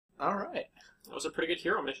All right. That was a pretty good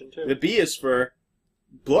hero mission, too. The B is for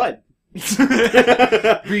blood. B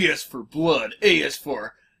is for blood. A is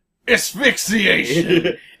for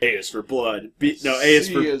asphyxiation. A is for blood. A is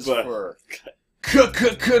C for is blood. for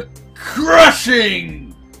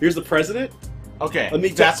crushing. Here's the president. Okay,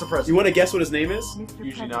 that's the president. You want to guess what his name is? Mr.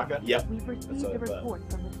 Yuji President, Naka? Yep. We've received a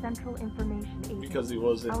report from the Central Information Agency. Because he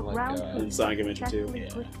was in, like, in Sonic Adventure 2.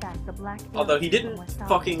 successfully pushed back the black Although he aliens didn't from West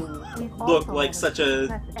fucking Africa. We've look also like had such a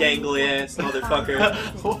suppress gangly any ass form of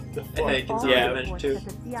motherfucker. What the I fuck? think in Sonic Yeah. Adventure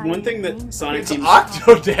 2. One thing that Sonic It's Team...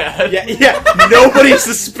 Octodad. Yeah, nobody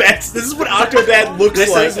suspects. This is what Octodad looks This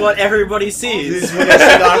like. is what everybody This sees. is what I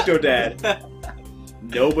said Octodad.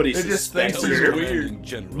 Nobody They just suspects. think he's weird.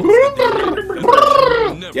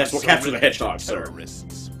 Yes, we'll capture the hedgehog, sir. Yes,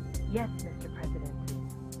 Mr. President.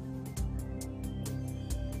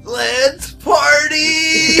 Let's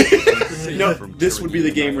party! No, this would be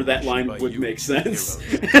the game where that line would make sense.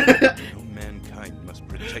 Mankind must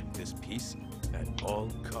protect this peace at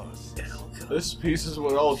all costs. This piece is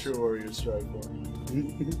what all true warriors strive for.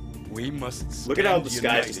 We must Look at how the stand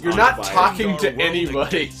sky united is You're on not fire. talking to Our world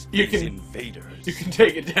anybody. against You these can invaders.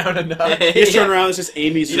 take it down a notch. You just turn around, it's just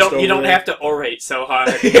Amy's You just don't over there. have to orate so hard.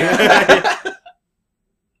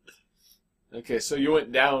 Okay, so you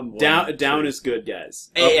went down. Down is good, guys.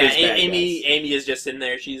 Up Yeah, is bad, Amy guys. Amy is just in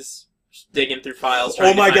there. She's digging through files. Oh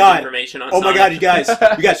Trying my to find God. Information on Oh my Sonic. god, you guys,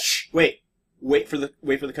 shh, wait for the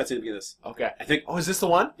cutscene to begin this. Okay. I think. Oh, is this the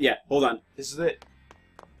one? Yeah, hold on. This is it.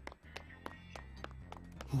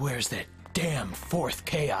 Where's that damn fourth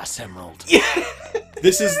Chaos Emerald?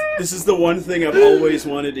 This is the one thing I've always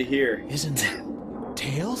wanted to hear. Isn't that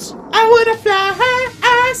Tails? I wanna fly high,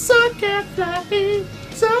 I suck at flying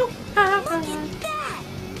so high. Look at that!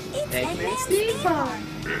 It's Eggman's Eggman's theme song.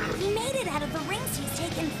 He made it out of the rings he's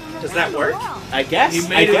taken from Does around that the work? world. I guess. He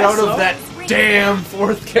made it guess out so. of that damn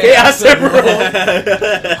fourth Chaos chaos Emerald.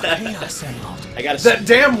 Chaos Emerald. I gotta That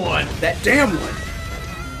damn one. That damn one.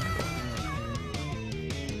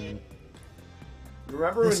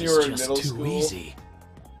 Remember This when you were is in just middle too school easy.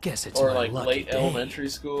 Guess it's or my like lucky late day. elementary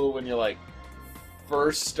school when you like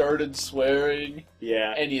first started swearing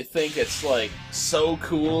Yeah. and you think it's like so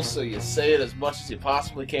cool, so you say it as much as you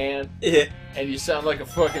possibly can, Yeah. and you sound like a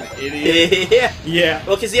fucking idiot. Yeah. Yeah.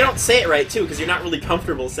 Well, because you don't say it right too, because you're not really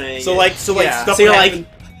comfortable saying So it. like Yeah. stuff So you're would like, happen-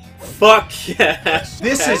 fuck yeah.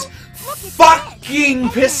 This is fucking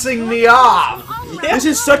pissing me off. Yeah. This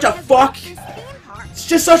is such a fuck. It's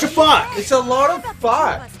just such a fuck. It's a lot of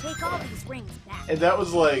fuck. Take all these rings back. And that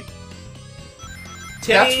was like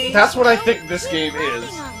Tenny, that's what I think this game is.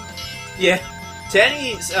 yeah. To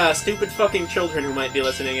any stupid fucking children who might be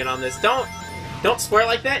listening in on this, don't swear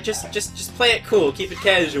like that. Just play it cool. Keep it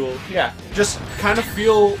casual. Yeah, just kind of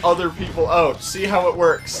feel other people out. See how it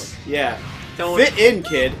works. Yeah. Don't. Fit in,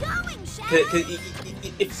 kid.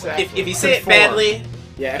 If you say it Conform. badly,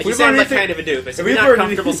 Yeah. like If you we've sound learned like anything, kind of a doofus. if If we've you're not learned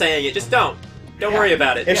comfortable anything- saying it, just don't. Don't worry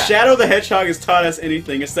about it. if Yeah. Shadow the Hedgehog has taught us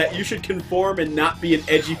anything, it's that you should conform and not be an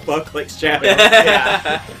edgy fuck like Shadow.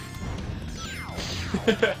 Yeah.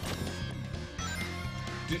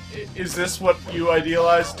 Is this what you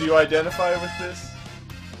idealize? Do you identify with this?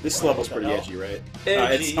 This level's pretty edgy, right?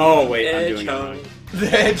 Edgy, oh wait, I'm doing it Hedgehog. wrong. The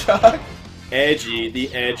hedgehog? Edgy, the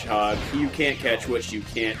Edgehog. You can't catch what you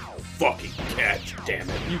can't fucking catch. Damn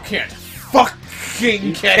it. You can't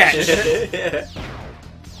fucking catch it.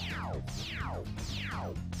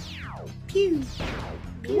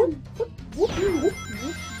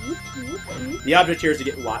 The object here is to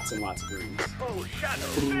get lots and lots of rings. Oh, Shadow,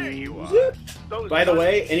 there you are. Those By the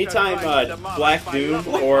way, buzzards anytime try to find Black my Doom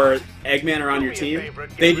level. or Eggman are on your team,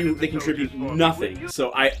 they contribute nothing.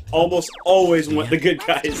 So I almost always want the good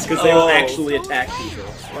guys because they will Oh. actually attack people.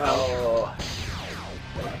 Oh.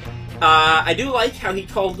 I do like how he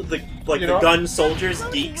called the You know- gun soldiers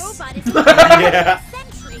geeks. Yeah.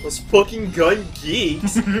 Those fucking gun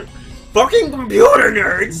geeks. Fucking computer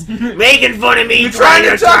nerds making fun of me Trying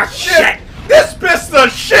to talk shit! This pissed the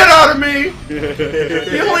shit out of me!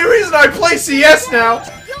 The only reason I play CS now!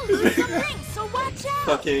 You'll lose some rings, so watch out.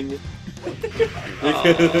 Fucking. This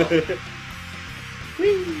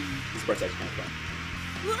part's actually kind of fun.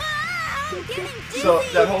 Wow, I'm getting dizzy. So,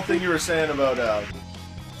 that whole thing you were saying about,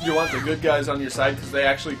 you want the good guys on your side because they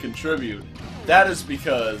actually contribute. That is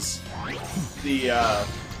because the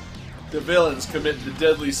villains commit the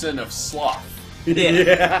deadly sin of sloth.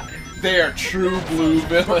 Yeah. They are true blue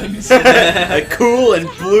villains. Like cool and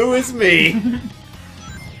blue as me.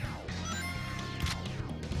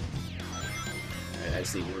 Alright, I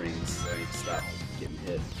see rings, so I need to stop getting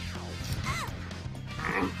hit.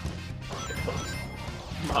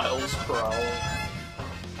 Miles per hour.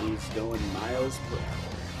 He's going miles per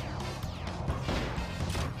hour.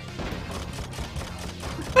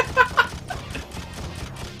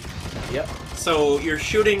 Yep. So you're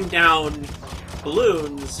shooting down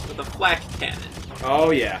balloons with a flak cannon.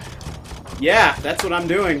 Oh, yeah. Yeah, that's what I'm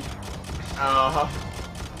doing. Uh-huh.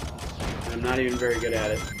 I'm not even very good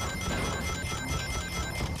at it.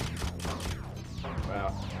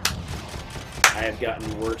 Wow. I have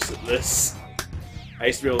gotten worse at this. I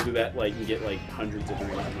used to be able to do that, like, and get, like, hundreds of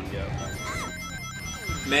rings in one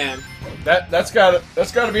go. Man, That's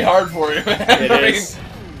gotta be hard for you, man. It I mean, is.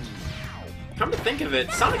 come to think of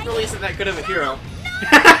it, Sonic really isn't that good of a hero.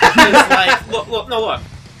 It's like, look.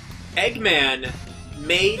 Eggman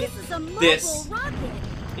made This is a mobile this rocket.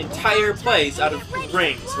 entire place out of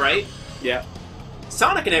rings, right? Yeah.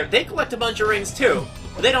 Sonic and they collect a bunch of rings too,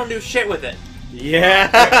 but they don't do shit with it.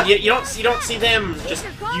 Yeah. You don't see them just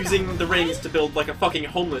using the rings to build like a fucking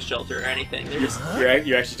homeless shelter or anything. They're just You're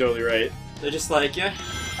actually totally right. they're just like, yeah.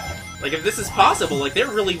 Like if this is possible, like they're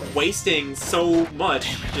really wasting so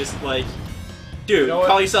much. Just like, dude, You know what?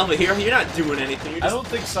 call yourself a hero. You're not doing anything. You're I just don't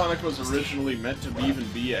think Sonic was originally meant to even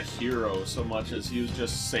be a hero so much as he was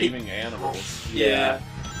just saving animals. yeah.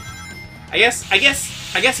 I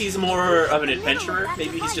guess he's more of an adventurer.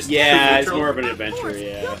 Maybe he's just Yeah, it's neutral. more of an Of adventure, course,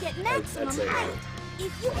 yeah. You'll get I'd maximum say height. that.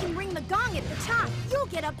 If you can ring the gong at the top, you'll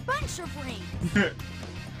get a bunch of rings.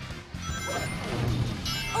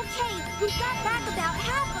 Okay, we've got back about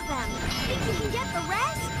half of them. Think you can get the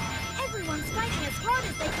rest? Everyone's fighting as hard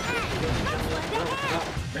as they can. Let's lend a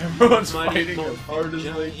hand. Everyone's Mighty fighting as Morphin hard as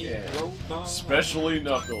they Giant can. Robot. Especially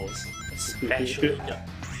Knuckles. Especially.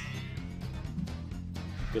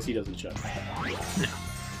 Because he doesn't shut.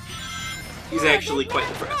 He's actually quite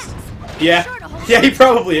depressed. Yeah. Yeah, he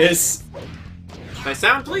probably is. If I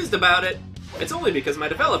sound pleased about it, it's only because my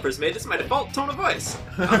developers made this my default tone of voice.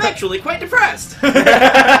 I'm actually quite depressed. What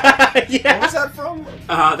Yeah. was that from?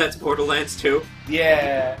 That's Borderlands 2.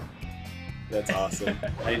 Yeah. That's awesome.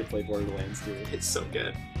 I need to play Borderlands too. It's so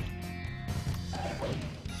good.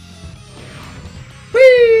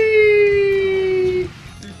 Whee!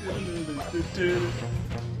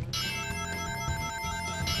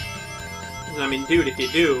 I mean, dude, if you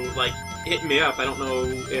do, like, hit me up. I don't know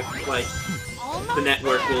if, like, the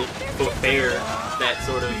network will bear that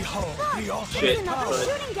sort of shit, There's another but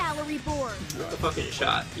shooting gallery board. a fucking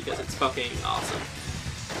shot, because it's fucking awesome.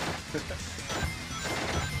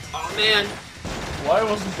 Oh man, Why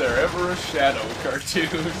wasn't there ever a Shadow cartoon?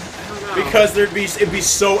 I don't know. Because it'd be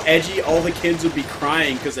so edgy, all the kids would be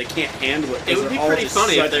crying because they can't handle it. 'cause It would they're be all pretty just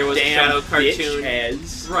funny if such there was a damn Shadow cartoon.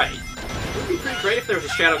 bitch-heads. Right. It would be pretty great if there was a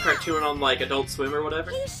Shadow cartoon on, like, Adult Swim or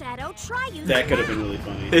whatever. Hey, Shadow, try using That could have been really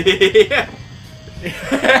funny. Yeah.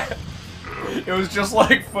 It was just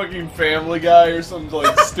like fucking Family Guy or some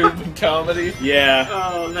like stupid comedy. Yeah.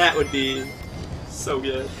 Oh, that would be so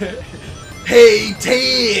good. Hey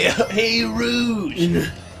Tail! Hey Rouge!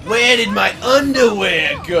 Where did my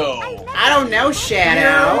underwear go? I don't know, You're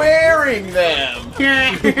Shadow. wearing them!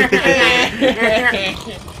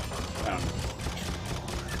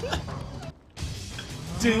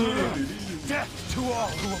 Death to all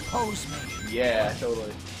who oppose me. Yeah,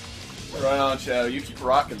 totally. Right on, Shadow. You keep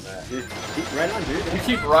rocking that. Right on, dude. You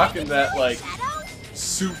keep rocking that, like, Shadow?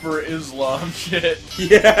 super Islam shit.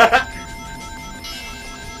 Yeah.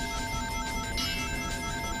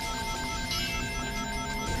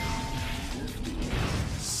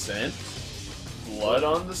 Scent? Blood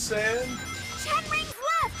on the sand? 10 rings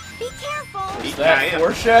left. Be careful. Is that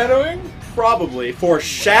foreshadowing? Probably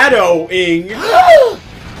foreshadowing.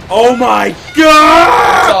 Oh my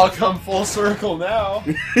god! It's all come full circle now.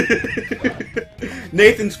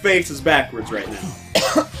 Nathan's face is backwards right now.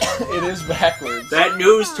 It is backwards. That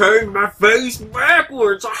news turned my face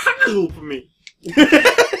backwards. Help me.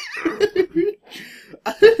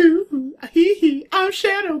 I'm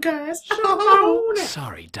Shadow, guys.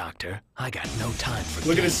 Sorry, Doctor. I got no time for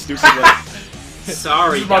Look at his stupid leg.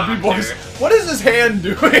 Sorry, This is my Doctor. B-boys. What is his hand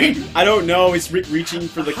doing? I don't know. He's reaching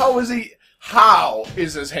for the. How is he? How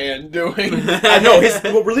is his hand doing? I know.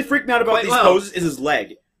 What really freaked me out about Wait, these well- poses is his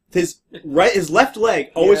leg. His left leg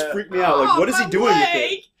always Yeah. freaked me out. Like, what is he doing with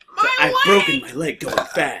it? I've broken my leg going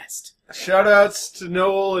fast. Shoutouts to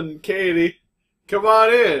Noel and Katie. Come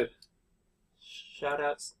on in.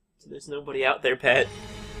 Shoutouts to there's nobody out there, Pat.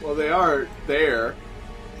 Well, they are there.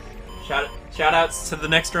 Shoutouts to the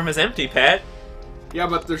next room is empty, Pat. Yeah,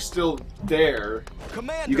 but they're still there.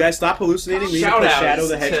 You guys stop hallucinating. We need to play Shoutouts Shadow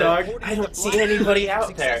the to- Hedgehog. I don't see anybody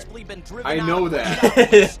out there. I know that.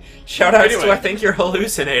 Shoutouts Anyway. to I think you're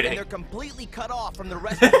hallucinating. They're completely cut off from the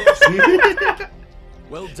rest of their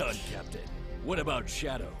Well done, Captain. What about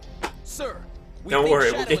Shadow? Sir, we Don't think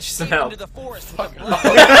worry, we'll Shadow get you some escaped help. into the forest with Fuck the blood.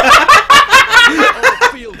 All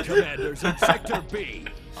field commanders, Rebels in Sector B.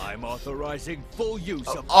 I'm authorizing full use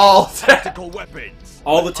of all tactical weapons.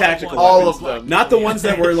 All the tactical all weapons. of them. Not the ones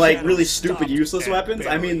that were like really stupid, useless weapons.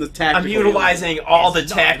 I mean the tactical. I'm utilizing all the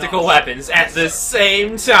tactical weapons at the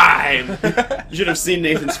same time. You should have seen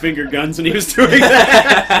Nathan's finger guns when he was doing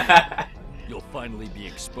that. You'll finally be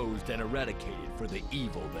exposed and eradicated for the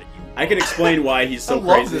evil that you I can explain why he's so I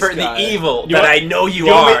love crazy. this For guy. the evil You that want- I know you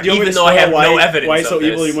Do want me- are, do you want me even to though I have spoil no evidence why he's so of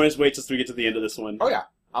evil? this. You want to wait just till we get to the end of this one. Oh yeah,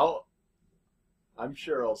 I'm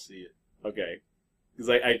sure I'll see it. Okay. Because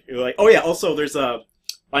like oh yeah. Also, there's on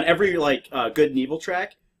every like good and evil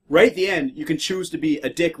track, right at the end, you can choose to be a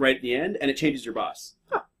dick right at the end, and it changes your boss.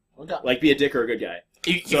 Okay. Like be a dick or a good guy.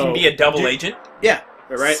 You So, can be a double do- agent? Yeah.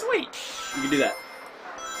 Right. Sweet. You can do that.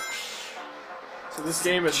 So this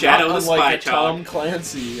game is Shadow not the Spy unlike a Child. Tom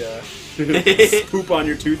Clancy. Poop on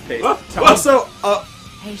your toothpaste. Whoa, whoa. Also,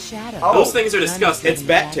 Hey, Shadow. Oh. Those things are disgusting. it's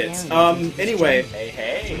Bat-tits. Anyway,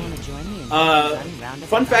 Hey.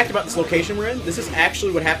 fun fact about this location we're in. This is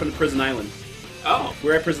actually what happened to Prison Island. Oh,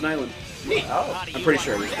 We're at Prison Island. neat. Oh. I'm pretty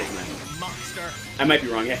sure it was Prison Island. I might be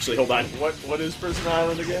wrong, actually. Hold on. What is Prison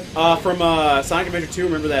Island again? From Sonic Adventure 2,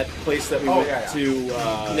 remember that place that we Oh, went yeah,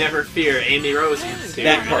 yeah. to? Never fear, Amy Rose used to.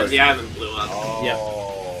 That part. The island blew up.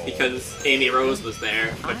 Oh. Because Amy Rose was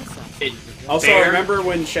there. But it, Also, Bear remember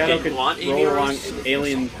when Shadow didn't could want Amy roll along Rose?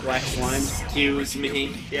 alien black slimes? Excuse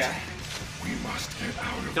me. Yeah.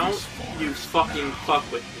 Don't you fucking fuck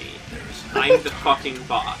with me. I'm the fucking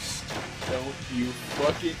boss. Don't you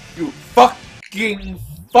fucking fuck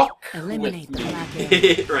Eliminate with the me. black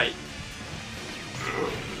area. Right.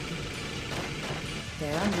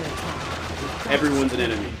 They're under attack. Everyone's an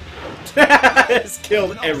enemy. It's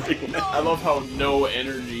killed everyone. I love how no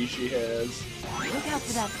energy she has. Look out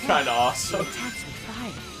for that tank. Kind of awesome. Attacks with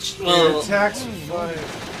fire. Well, Attacks with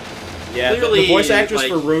fire. Yeah, the Clearly, voice actress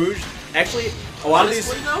like- for Rouge. Actually, a lot of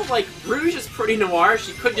honestly these. though, like, Rouge is pretty noir.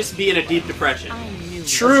 She could just be in a deep depression. I knew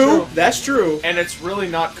True, that's true. And it's really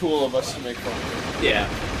not cool of us to make fun of her. Yeah.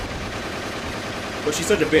 But she's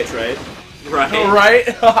such a bitch, right? Right.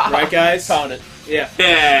 Right? Right, guys? Found it. Yeah.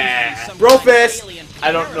 Yeah. Bro fist!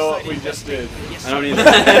 I don't know what we just did. I don't either.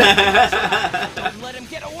 Don't let him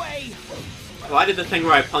get away. Well, I did the thing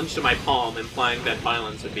where I punched in my palm, implying that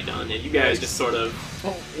violence would be done, and you guys just sort of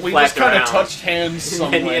We flapped just kind around. of touched hands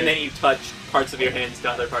some and, way. and then you touch parts of your hands to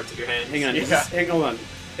other parts of your hands. Hang on, Yeah. hang on.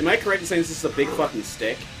 Am I correct in saying this is a big fucking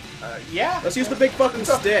stick? Yeah. Let's use the big fucking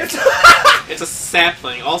stick. It's a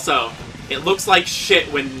sapling. Also, it looks like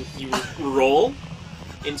shit when you roll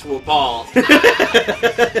into a ball because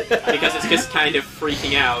it's just kind of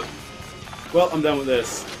freaking out. Well, I'm done with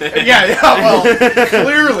this. Yeah, well,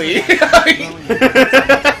 clearly.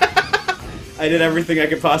 I did everything I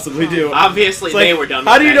could possibly do. Obviously, It's like, they were done.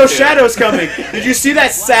 How with do you that, know too. Shadow's coming? Did you see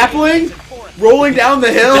that sapling rolling down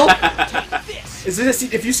the hill? Is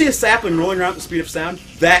it if you see a sapling rolling around at the speed of sound,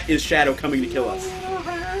 that is Shadow coming to kill us. gun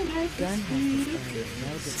has no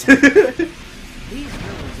defense. These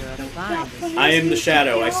ruins are a fine. I am the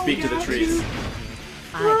Shadow. I speak to the trees.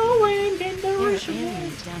 There are aliens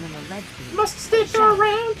down in the lead field. Must stick Shadow,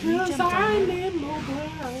 around you 'cause jump down. I'm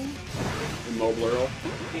immobile. Immobile.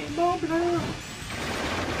 Immobile.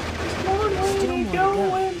 Still more to go.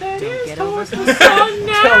 Don't get over Don't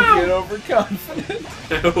Don't get overconfident.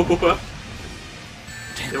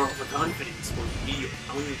 Your overconfidence will be your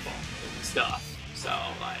downfall and stuff. So,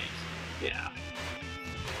 like, yeah.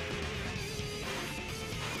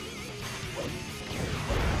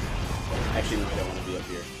 Actually, no, I don't want to be up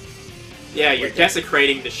here. Yeah, you're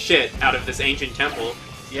desecrating the shit out of this ancient temple.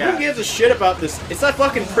 Who gives a shit about this? It's not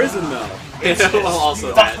fucking prison, though. Well,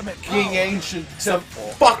 also that. Fucking ancient temple.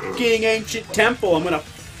 Fucking ancient temple. I'm gonna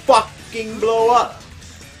fucking blow up.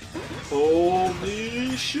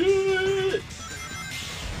 Holy shit!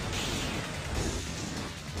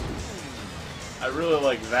 I really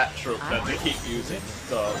like that trope that they keep using.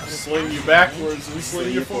 So, sling you backwards and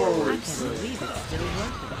sling you I forwards. can't believe it's still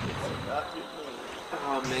working.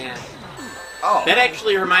 Oh man. Oh. That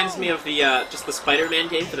actually reminds me of the just the Spider-Man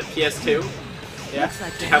game for the PS2. Yeah. Looks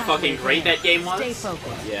like How fucking great that game was. Stay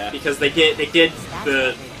focused. Yeah. Because they did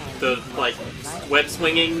the like web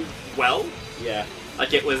swinging well. Yeah.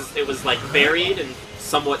 Like it was like varied and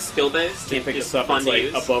somewhat skill based. Can't pick just this up. fun It's to like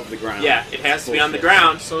use. above the ground. Yeah, it has to be on the Bullshit.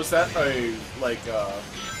 ground. So is that a, like,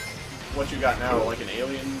 what you got now, like an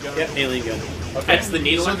alien gun? Yep, alien gun. Okay. That's the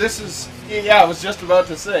needler. So this is, yeah, I was just about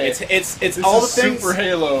to say. It's this all the is things. Super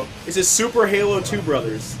Halo. It's a Super Halo 2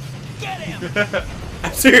 Brothers. Get him!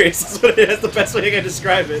 I'm serious. That's what it is. The best way I can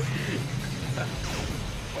describe it.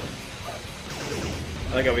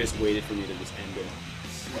 I like how we just waited for me to just end it.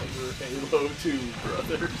 Halo 2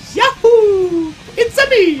 brothers. Yahoo! It's a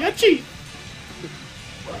me, a cheat.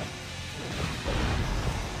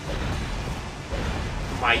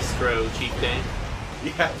 Maestro Chieftain.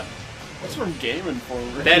 Yeah. That's from Game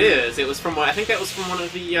Informer. That is. It was from. I think that was from one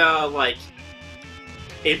of the like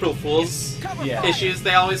April Fool's Yeah. issues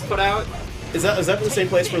they always put out. Is that the same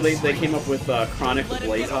place where they came up with Chronic with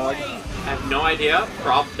Hedgehog? I have no idea.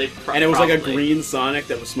 And it was like a probably. green Sonic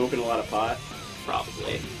that was smoking a lot of pot.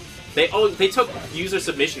 Probably. They took user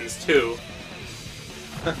submissions too,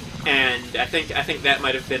 and I think that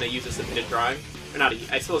might have been a user submitted drawing, or not.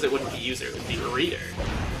 I suppose it wouldn't be user; it would be reader,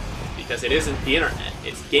 because it isn't the internet.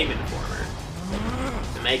 It's Game Informer,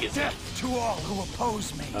 the magazine. Death to all who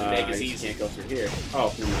oppose me. Magazines. You can't go through here.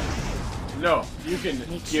 Oh, never mind. No, you can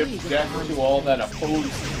Make sure you give get death on to it. all that oppose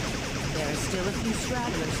you. There are still a few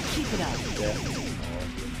stragglers. Keep it up.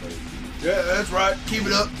 Yeah, that's right. Keep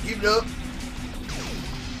it up. Keep it up.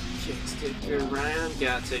 Chicks stick around,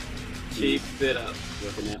 got to keep it up.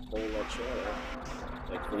 Looking at whole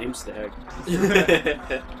like flame stag.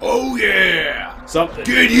 Oh yeah! Something.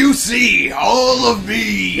 Can you see all of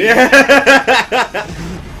me? Yeah.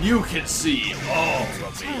 You can see all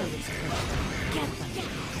of me. Get them.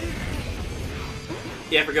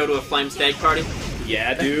 You ever go to a flame stag party?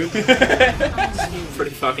 Yeah, dude.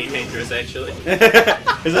 Pretty fucking dangerous, actually.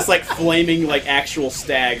 Is this like flaming like actual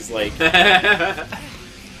stags like?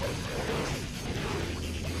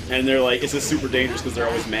 And they're like, it's just super dangerous because they're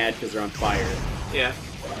always mad because they're on fire, Yeah.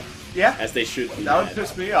 Yeah, as they should be. that would mad.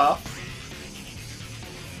 piss me off.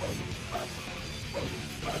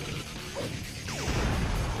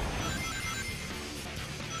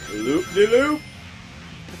 Loop de loop.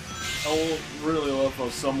 I would really love how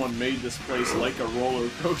someone made this place like a roller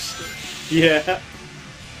coaster. Yeah.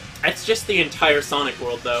 It's just the entire Sonic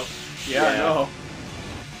world, though. Yeah, I Yeah. know.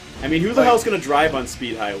 I mean, who the hell's gonna drive on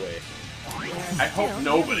Speed Highway? I hope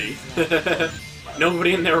nobody.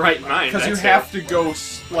 Nobody in their right mind. Because you that's have to go,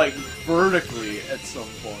 like, vertically at some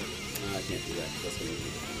point. No, I can't do that. 'Cause that's gonna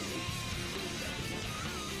be...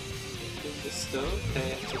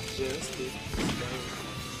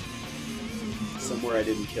 Somewhere I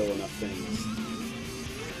didn't kill enough things.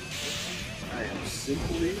 I am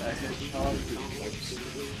simply a hedgehog who loves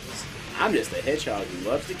I'm just a hedgehog who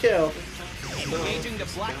loves to kill. Engaging the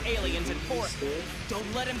black aliens in port.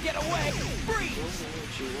 Don't let him get away. Freeze!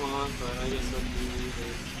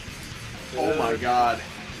 Oh my god.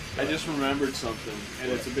 I just remembered something,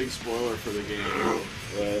 and it's a big spoiler for the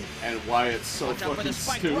game. And why it's so Watch out for fucking the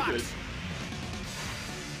spiked stupid. rocks.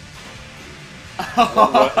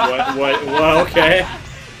 What, okay.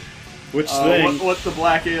 Which thing? What the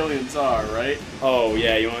black aliens are, right? Oh,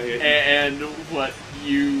 yeah, you want... And what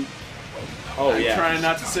you... Oh, I'm yeah. trying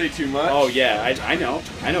not to say too much. Oh, yeah, I know.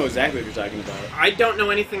 I know exactly what you're talking about. I don't know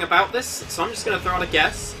anything about this, so I'm just gonna throw out a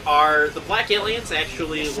guess. Are the black aliens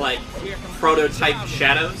actually, like, prototype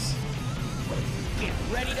shadows? Get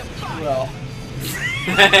ready to fight. Well,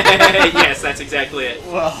 Yes, that's exactly it.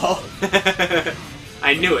 well...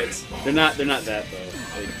 I knew it. They're not that,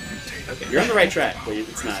 though. Like, Okay. you're on the right track, but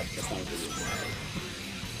it's not. That's not what it is.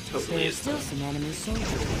 Totally There's is. still some enemy soldiers.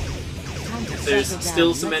 Time to There's settle down.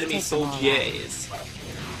 still some Let's enemy take them all out. soldiers.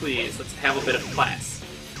 Please, let's have a bit of class.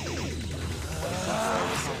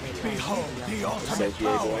 Behold the ultimate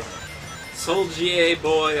So, GA boy, Soldier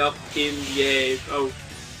boy up in the air. Oh,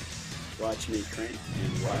 watch me crank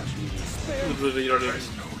and watch me. you don't know.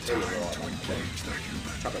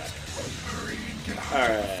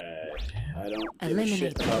 Alright. I don't give a Eliminate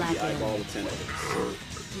shit the about black the eyeball aliens. tentacles.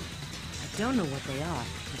 I don't know what they are,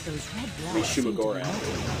 but those red We blobs seem to Shumagora know.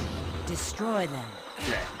 after. Destroy them.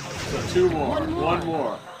 Okay, so two more. One more. One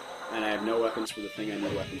more. And I have no weapons for the thing I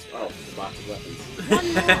need weapons for. Oh, the box of weapons.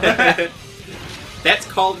 One more. That's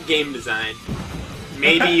called game design.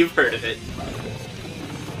 Maybe you've heard of it.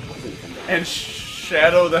 And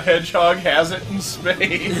Shadow the Hedgehog has it in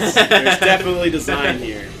space. There's definitely design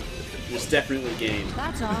here. There's definitely game.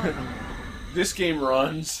 That's all of them. This game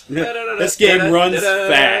runs. This game runs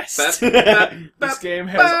fast. This game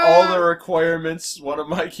has all the requirements one of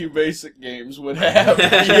my QBasic games would have.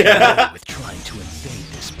 Yeah. with trying to invade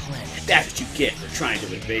this planet. That's what you get for trying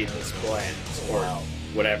to invade this planet. Or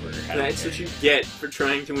whatever. I don't That's care. what you get for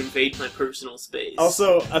trying to invade my personal space.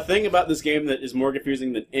 Also, a thing about this game that is more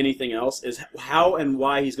confusing than anything else is how and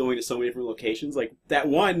why he's going to so many different locations. Like that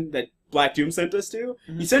one that Black Doom sent us to.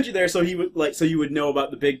 He sent you there so he would so you would know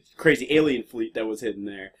about the big crazy alien fleet that was hidden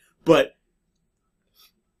there. But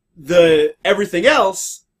the everything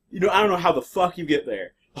else, I don't know how the fuck you get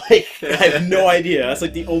there. Like I have no idea. That's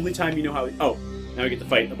like the only time you know how. Oh, now we get to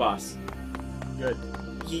fight the boss. Good.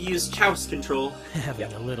 You use Chouse control.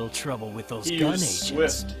 Having a little trouble with those He gun used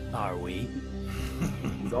agents, Swift. are we?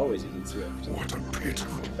 He's always using Swift. What a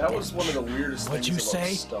pitiful. That was one of the weirdest What'd things you about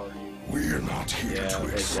say? Staryu. We're not here Yeah, to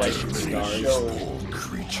like exterminate stars. small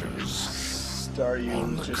creatures. Staryu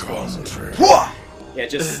On the just wasn't. contrary. Yeah, it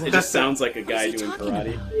just sounds like a guy doing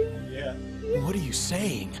karate. Yeah. What are you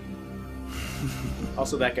saying?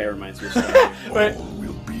 Also, that guy reminds me of Staryu. All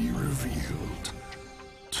will be revealed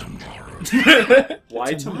tomorrow.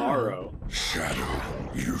 Why tomorrow? Shadow,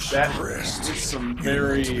 you That suppressed. is some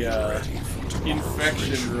very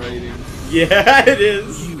infection writing. Yeah, it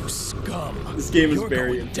is. You scum! This game is You're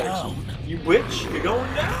very going infectious. down. You witch, you're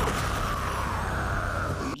going down.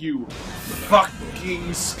 You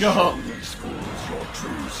fucking scum. Expose your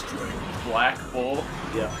true strength. Black Bull.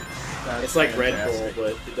 Yeah. That's It's like Red Bull, fantastic.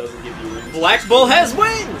 but it doesn't give you wings. Black Bull has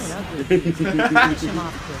wings! An ugly beast. Finish him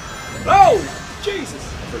off quickly. Oh! Jesus.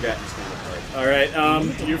 I forgot you stand apart.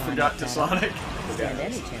 Alright, You forgot to Sonic. Stand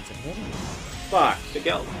any chance of hitting him. fuck. Good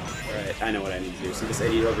go. Alright, I know what I need to do. See this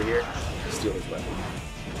idiot over here? Steal his weapon.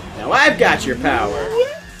 Now I've got your power!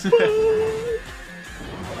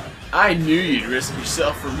 I knew you'd risk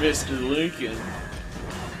yourself for Mr. Lincoln.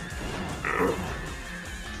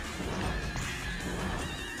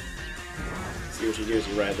 See what you do is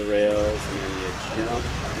you ride the rails, and then you jump,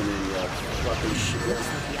 and then you fucking shoot.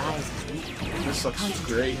 The eyes is weak. This looks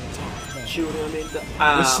great. Shoot him in the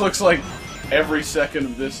This looks like every second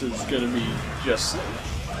of this is gonna be just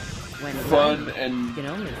When fun done, and you can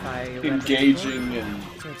only fire your weapons engaging forward, and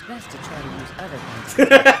so it's best to try to use other things.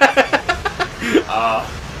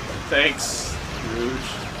 thanks,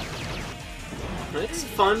 Rouge. It's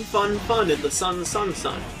fun, fun, fun in the sun, sun,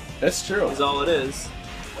 sun. That's true. Is all it is.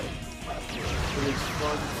 It's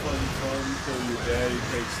fun, fun, fun till your daddy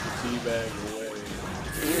takes the teabag away.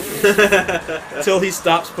 Until he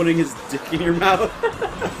stops putting his dick in your mouth.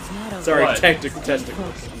 It's not over. Sorry, What? testicles.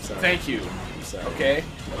 I'm sorry. Thank you. I'm sorry. Okay?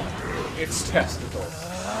 It's testicles.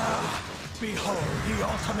 Behold the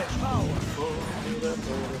ultimate power.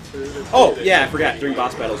 Oh, yeah, I forgot. During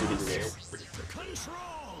boss battles, you can do this.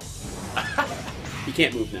 He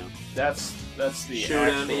can't move now. That's the Shoot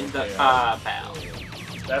actual him in the chaos. pal.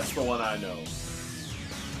 That's the one I know.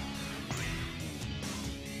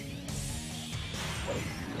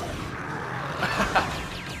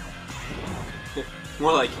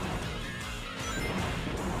 More like.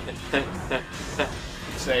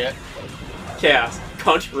 Say it. Chaos.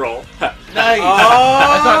 Control. Nice! Oh!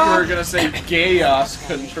 I thought you were gonna say chaos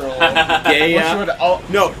control. Gay Which ass. would all...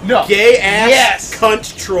 No, No. gay ass Yes!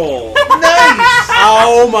 cunt troll. Nice!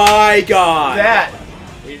 Oh my god. That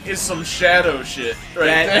is some shadow shit right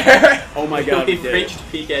That- there. Oh my god, we We've did it.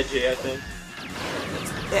 reached peak edgy, I think.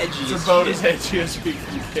 Edgy It's as about shit. as edgy as we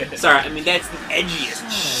can get. Sorry, I mean that's the edgiest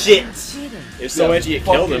shit. Cheating. It was so edgy it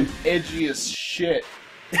killed him. Edgy as shit.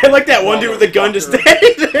 I like that one dude with the gun just Motherfucker.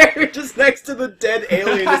 standing there, just next to the dead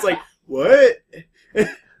alien, just like, what?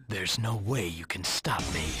 There's no way you can stop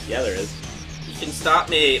me. Yeah, there is. You can stop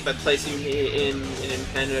me by placing me in an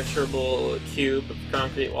impenetrable cube of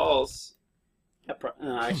concrete walls.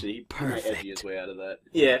 Actually, he might Perfect. edgy his way out of that.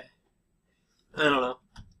 Yeah. I don't know.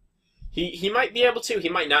 He might be able to, he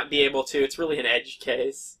might not be able to. It's really an edge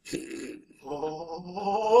case.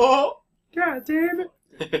 Oh, god damn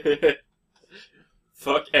it.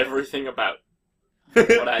 Fuck everything about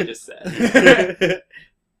what I just said.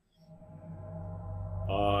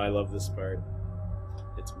 Oh, I love this part.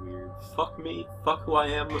 It's weird. Fuck me, fuck who I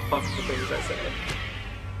am, fuck the things I say.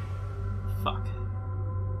 Fuck.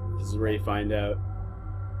 This is where you find out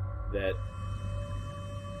that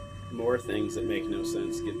more things that make no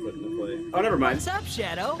sense get put into play. Oh, never mind. What's up,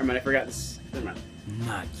 Shadow? Never mind, I forgot this. Never mind.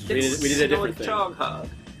 Not We you. did a different thing. Hedgehog.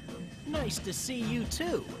 Nice to see you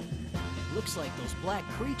too. Looks like those black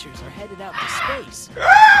creatures are headed out to space.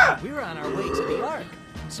 We're on our way to the Ark,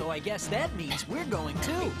 so I guess that means we're going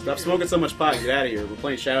too. Stop smoking so much pot and get out of here. We're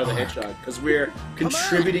playing Shadow the Hedgehog because we're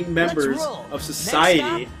contributing members roll. of society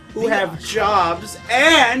Next stop, who the have Ark. jobs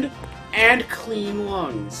and clean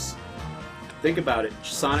lungs. Think about it.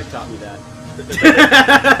 Sonic taught me that.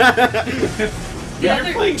 Yeah,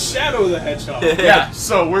 you're playing Shadow the Hedgehog. Yeah,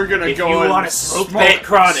 so we're gonna If go you and wanna smoke smoke that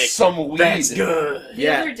chronic, some weed. That's good. The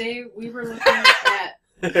Yeah. other day, we were looking at...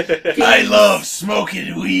 I love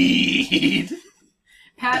smoking weed.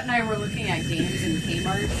 Pat and I were looking at games in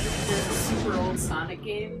Kmart. There's a super old Sonic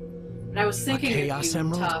game. And I was A thinking Chaos of you,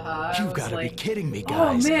 Emerald? Taha. I You've was got to be like, kidding me, oh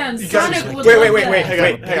guys. man, You Sonic guys- would Wait, love wait, that. wait, I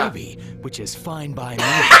wait. got a baby, which is fine by me.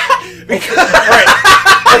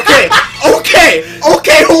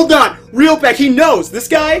 Okay, hold on. Real back, he knows. This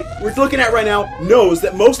guy we're looking at right now knows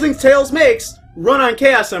that most things Tails makes run on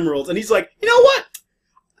Chaos Emeralds. And he's like, you know what?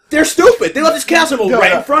 They're stupid. They left this chaos symbol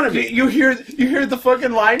right in front of me. You hear the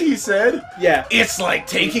fucking line he said? Yeah. It's like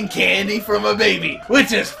taking candy from a baby,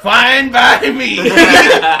 which is fine by me.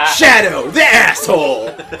 Shadow, the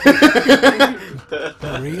asshole.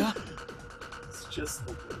 Maria? It's just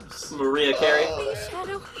Maria Carey. Please,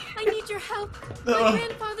 Shadow, I need your help. My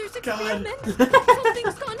grandfather's experiment.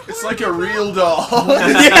 Something's gone It's horribly like a real doll.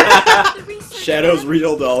 The research Shadow's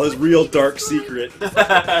real doll, his real dark secret. you've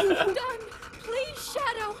done. Please,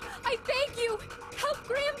 Shadow, I beg you, help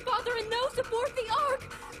grandfather and those aboard the Ark.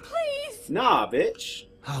 Please. Nah, bitch.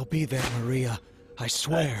 I'll be there, Maria. I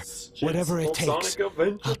swear. That's just Whatever it takes, Sonic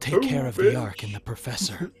Adventure I'll take 2, care of the bitch. Ark and the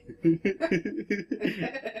Professor.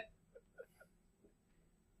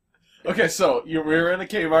 Okay, so we were in a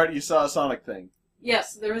cave art. You saw a Sonic thing.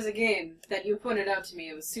 Yes, there was a game that you pointed out to me.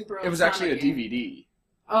 It was super old. It was Sonic actually a game. DVD.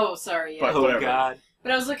 Oh, sorry. Yeah. But Oh whatever. God.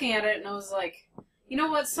 But I was looking at it and I was like, you know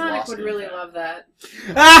what? Sonic Lost would in really that. love that.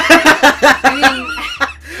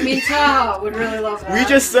 I mean, Taha would really love that. We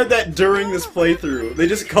just said that during this playthrough. They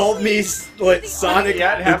just called me like Sonic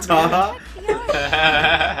Yeah, it and happened. Taha.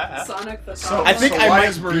 Sonic the So- Taha. I think so I why might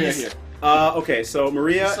is Maria be. here? Okay, so Is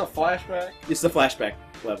Maria. this a flashback? It's the flashback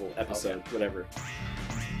level episode, whatever.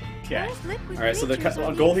 Okay. All right, so the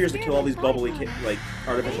goal here is to kill all these bubbly, like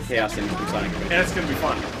artificial chaos things from Sonic And Adventure. it's gonna be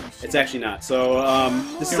fun. It's actually not. So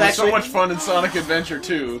this It is was actually so much fun in Sonic Adventure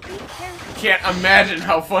 2. Can't imagine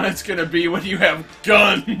how fun it's gonna be when you have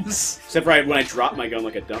guns. except for when I drop my gun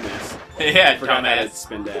like a dumbass. Yeah, I forgot how to dumbass.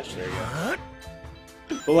 spin dash. There you go.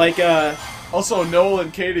 But like, Also, Noel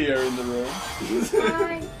and Katie are in the room.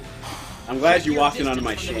 I'm glad you walked in onto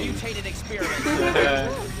my shame.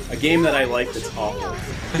 A game that I like that's awful.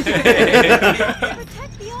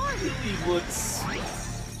 He looks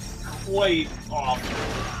quite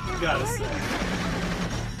awful. Gotta say.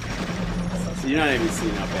 So you're not even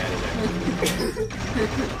seeing how bad it is.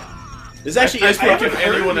 This actually I is think fucking if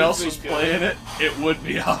anyone else was playing it, it would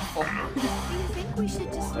be awful.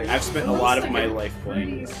 Like, I've spent a lot of my life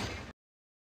playing this.